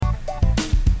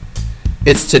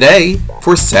It's today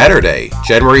for Saturday,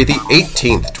 January the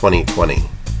 18th, 2020.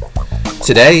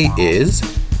 Today is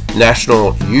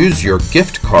National Use Your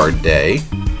Gift Card Day,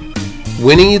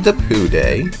 Winnie the Pooh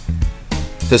Day,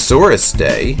 Thesaurus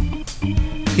Day,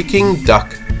 Peking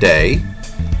Duck Day,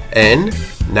 and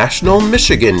National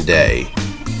Michigan Day.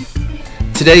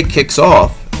 Today kicks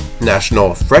off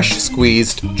National Fresh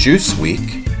Squeezed Juice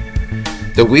Week,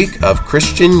 the Week of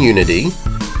Christian Unity,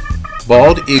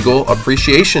 Bald Eagle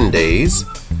Appreciation Days,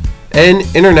 and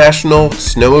International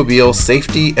Snowmobile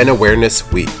Safety and Awareness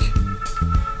Week.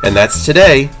 And that's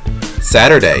today,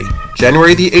 Saturday,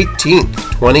 January the 18th,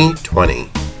 2020.